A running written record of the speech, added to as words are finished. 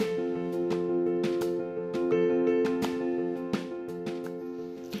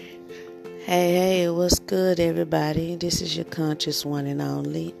Hey, what's good, everybody? This is your conscious one and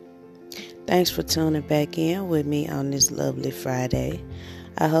only. Thanks for tuning back in with me on this lovely Friday.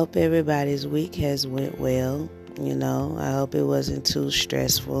 I hope everybody's week has went well. I hope it wasn't too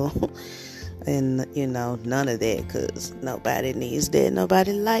stressful. And, none of that, because nobody needs that.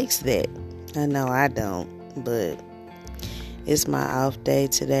 Nobody likes that. I know I don't, but it's my off day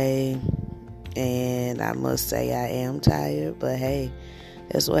today. And I must say I am tired, but hey,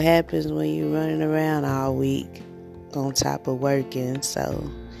 that's what happens when you're running around all week on top of working, so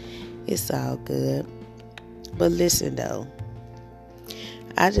it's all good. But listen though,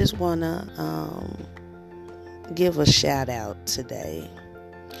 I just want to give a shout out today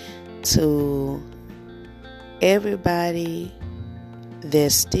to everybody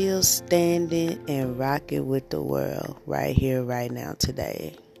that's still standing and rocking with the world right here, right now,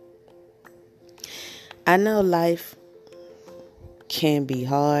 today. I know life can be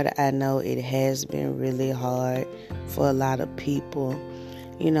hard. I know it has been really hard for a lot of people.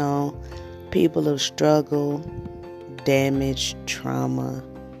 People have struggled, damage, trauma,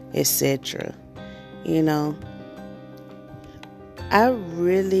 etc. I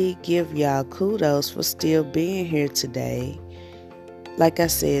really give y'all kudos for still being here today. Like I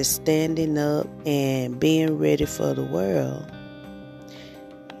said, standing up and being ready for the world.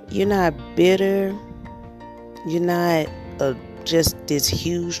 You're not bitter. You're not just this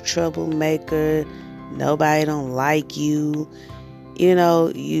huge troublemaker. Nobody don't like you.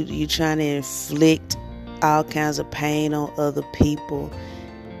 You trying to inflict all kinds of pain on other people.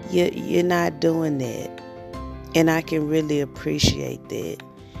 You're not doing that. And I can really appreciate that.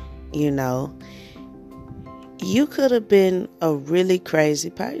 You could have been a really crazy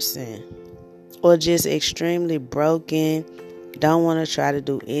person. Or just extremely broken. Don't want to try to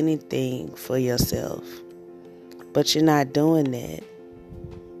do anything for yourself. But you're not doing that.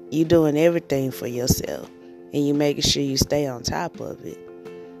 You're doing everything for yourself. And you're making sure you stay on top of it.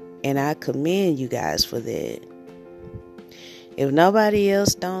 And I commend you guys for that. If nobody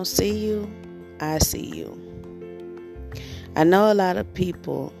else don't see you, I see you. I know a lot of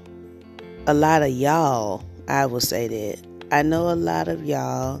people, a lot of y'all, I will say that. I know a lot of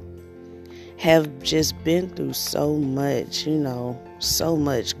y'all have just been through so much, so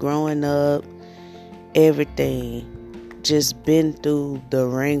much growing up. Everything, just been through the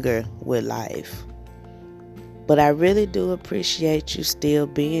ringer with life. But I really do appreciate you still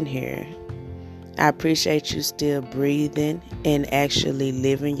being here. I appreciate you still breathing and actually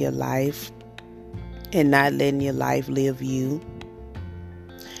living your life and not letting your life live you.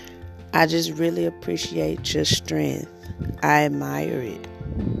 I just really appreciate your strength. I admire it.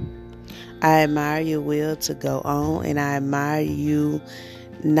 I admire your will to go on, and I admire you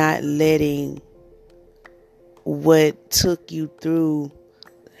not letting what took you through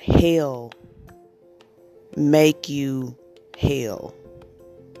hell make you hell.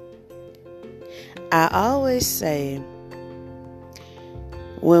 I always say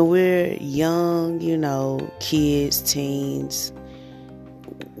when we're young, kids, teens,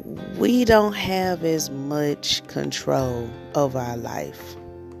 we don't have as much control over our life.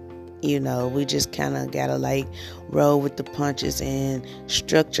 We just kind of gotta roll with the punches and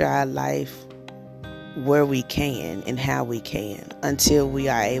structure our life where we can and how we can until we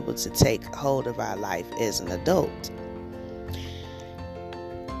are able to take hold of our life as an adult.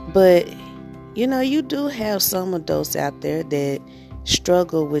 But you do have some adults out there that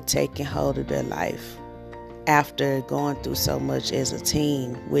struggle with taking hold of their life after going through so much as a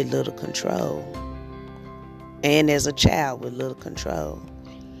teen with little control, and as a child with little control.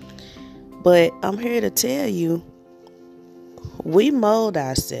 But I'm here to tell you, we mold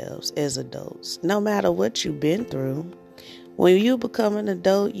ourselves as adults, no matter what you've been through. When you become an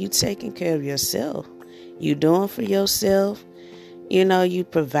adult, you taking care of yourself. You doing for yourself. You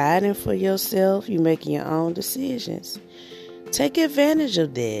providing for yourself. You making your own decisions. Take advantage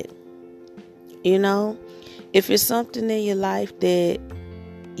of that. If it's something in your life that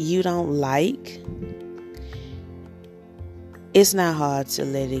you don't like, it's not hard to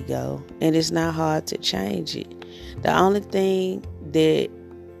let it go. And it's not hard to change it. The only thing that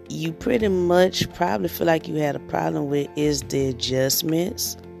you pretty much probably feel like you had a problem with is the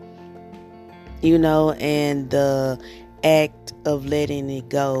adjustments, and the act of letting it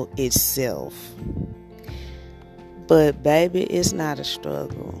go itself. But baby, it's not a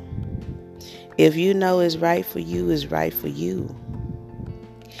struggle. If you know it's right for you, it's right for you.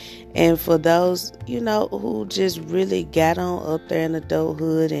 And for those, who just really got on up there in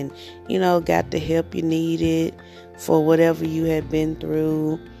adulthood and, got the help you needed for whatever you had been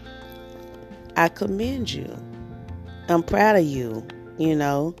through, I commend you. I'm proud of you. you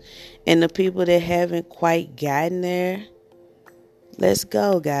know. And the people that haven't quite gotten there, let's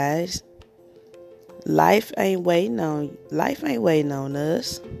go, guys. Life ain't waiting on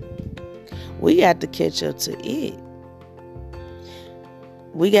us. We got to catch up to it.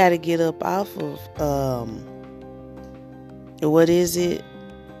 We got to get up off of what is it?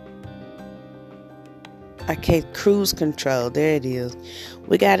 I can't cruise control. There it is.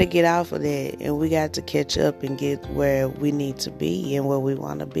 We got to get off of that, and we got to catch up and get where we need to be and where we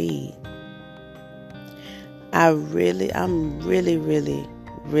want to be. I'm really, really,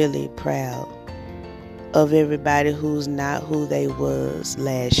 really proud of everybody who's not who they was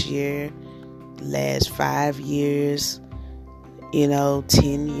last year, last 5 years,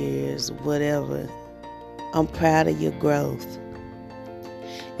 10 years, whatever. I'm proud of your growth.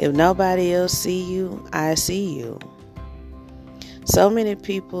 If nobody else see you, I see you. So many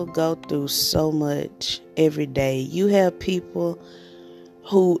people go through so much every day. You have people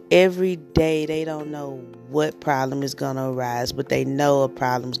who every day they don't know what problem is going to arise, but they know a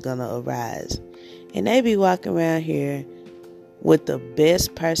problem is going to arise. And they be walking around here with the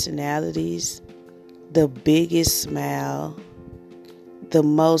best personalities, the biggest smile, the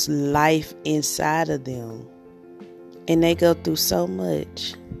most life inside of them. And they go through so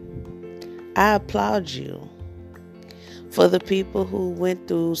much. I applaud you. For the people who went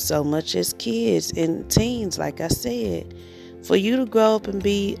through so much as kids and teens, like I said, for you to grow up and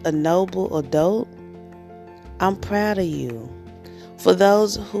be a noble adult, I'm proud of you. For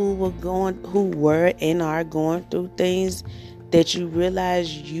those who were and are going through things that you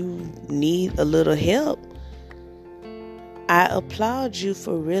realize you need a little help, I applaud you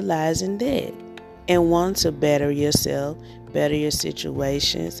for realizing that and want to better yourself, better your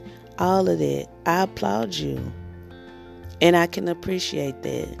situations, all of that. I applaud you. And I can appreciate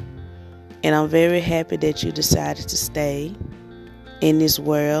that. And I'm very happy that you decided to stay in this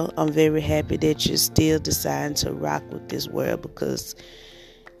world. I'm very happy that you're still deciding to rock with this world because,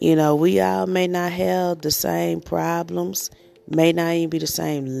 we all may not have the same problems, may not even be the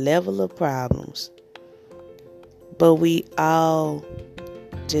same level of problems, but we all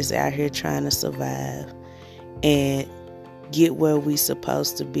just out here trying to survive and get where we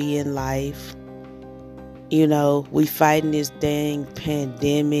supposed to be in life. We fighting this dang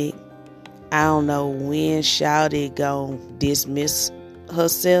pandemic. I don't know when Shawty gonna dismiss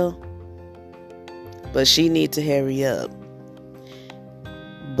herself, but she need to hurry up.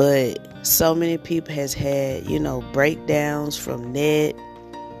 But so many people has had, breakdowns from that,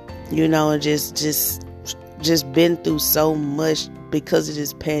 and just been through so much because of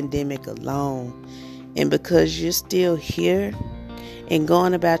this pandemic alone. And because you're still here and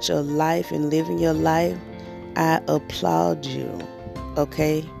going about your life and living your life, I applaud you,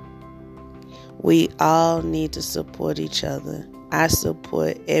 okay? We all need to support each other. I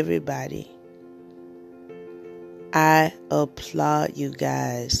support everybody. I applaud you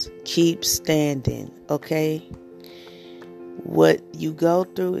guys. Keep standing, okay? What you go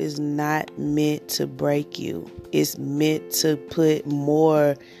through is not meant to break you. It's meant to put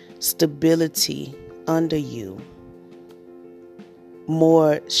more stability under you.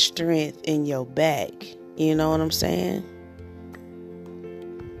 More strength in your back. You know what I'm saying?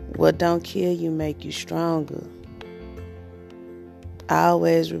 What don't kill you make you stronger. I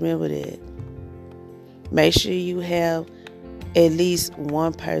always remember that. Make sure you have at least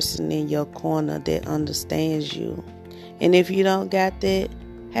one person in your corner that understands you. And if you don't got that,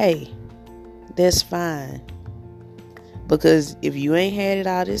 hey, that's fine. Because if you ain't had it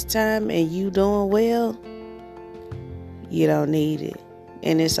all this time and you doing well, you don't need it.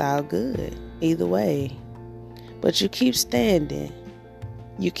 And it's all good either way. But you keep standing.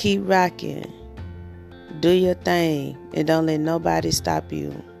 You keep rocking. Do your thing. And don't let nobody stop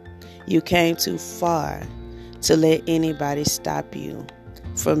you. You came too far to let anybody stop you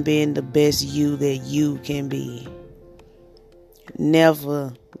from being the best you that you can be.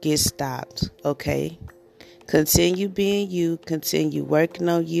 Never get stopped, okay? Continue being you. Continue working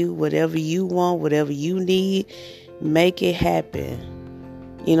on you. Whatever you want, whatever you need, make it happen.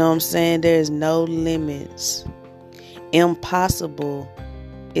 You know what I'm saying? There's no limits. Impossible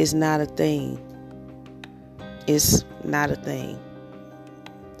is not a thing. It's not a thing.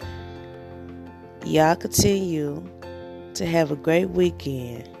 Y'all continue to have a great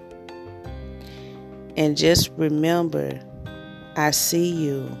weekend. And just remember, I see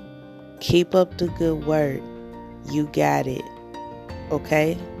you. Keep up the good work. You got it.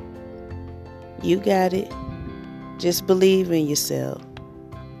 Okay? You got it. Just believe in yourself.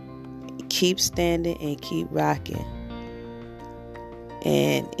 Keep standing and keep rocking.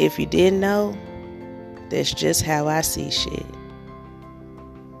 And if you didn't know, that's just how I see shit.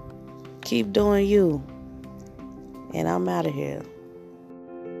 keep doing you. And I'm out of here.